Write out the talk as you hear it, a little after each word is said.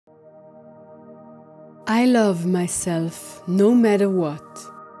I love myself no matter what.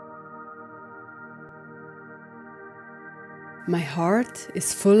 My heart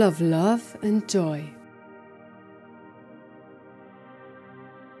is full of love and joy.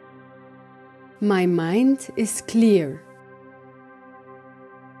 My mind is clear.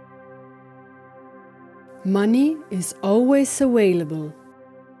 Money is always available.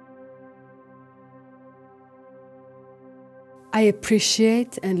 I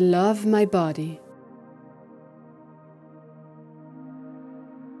appreciate and love my body.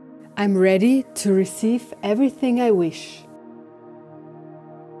 I'm ready to receive everything I wish.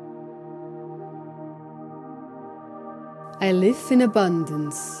 I live in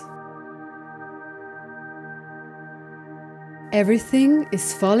abundance. Everything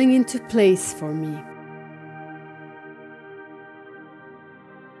is falling into place for me.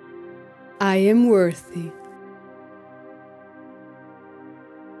 I am worthy.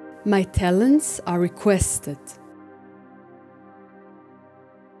 My talents are requested.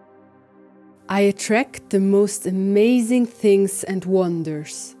 I attract the most amazing things and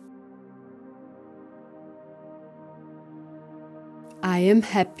wonders. I am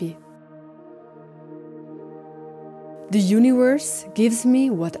happy. The universe gives me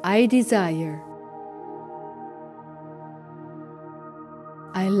what I desire.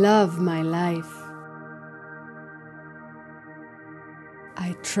 I love my life.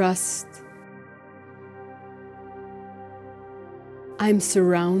 I trust. I'm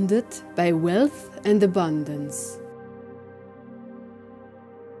surrounded by wealth and abundance.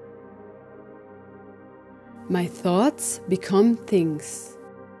 My thoughts become things.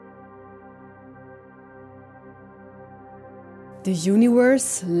 The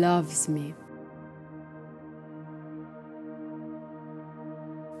universe loves me.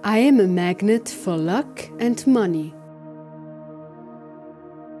 I am a magnet for luck and money.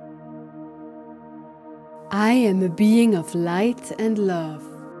 I am a being of light and love.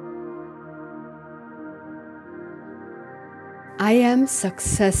 I am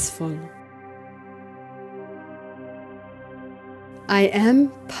successful. I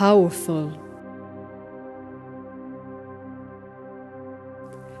am powerful.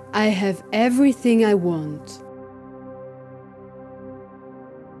 I have everything I want.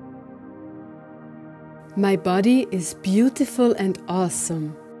 My body is beautiful and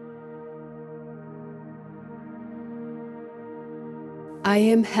awesome. I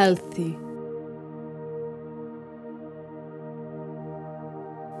am healthy.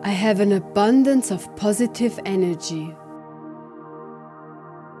 I have an abundance of positive energy.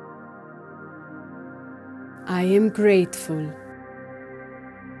 I am grateful.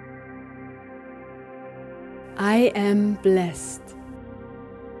 I am blessed.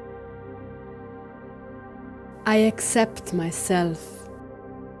 I accept myself.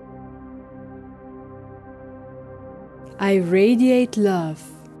 I radiate love.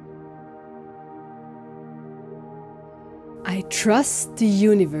 I trust the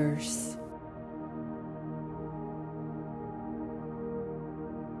universe.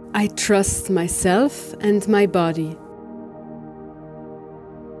 I trust myself and my body.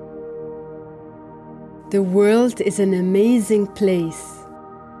 The world is an amazing place.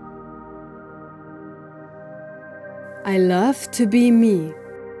 I love to be me.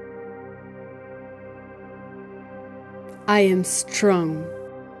 I am strong.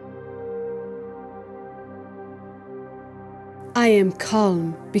 I am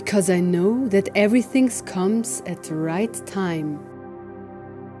calm because I know that everything comes at the right time.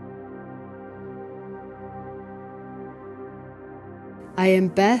 I am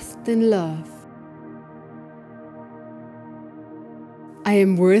bathed in love. I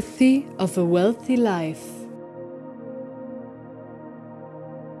am worthy of a wealthy life.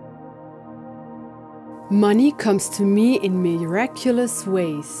 Money comes to me in miraculous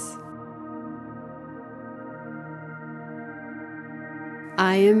ways.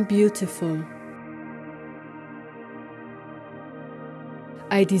 I am beautiful.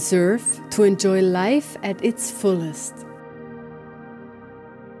 I deserve to enjoy life at its fullest.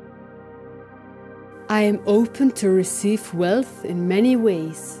 I am open to receive wealth in many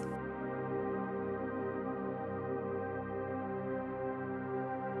ways.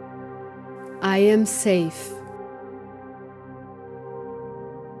 I am safe.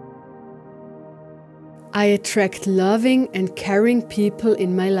 I attract loving and caring people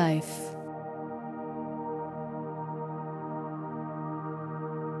in my life.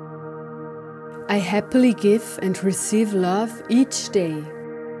 I happily give and receive love each day.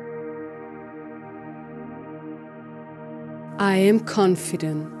 I am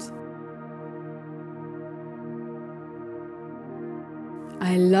confident.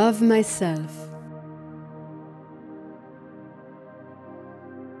 I love myself.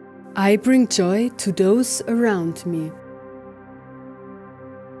 I bring joy to those around me.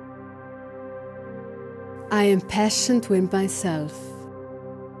 I am patient with myself.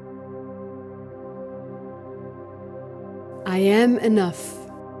 I am enough.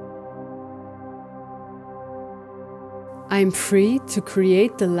 I am free to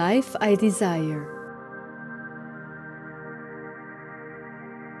create the life I desire.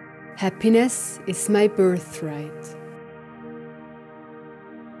 Happiness is my birthright.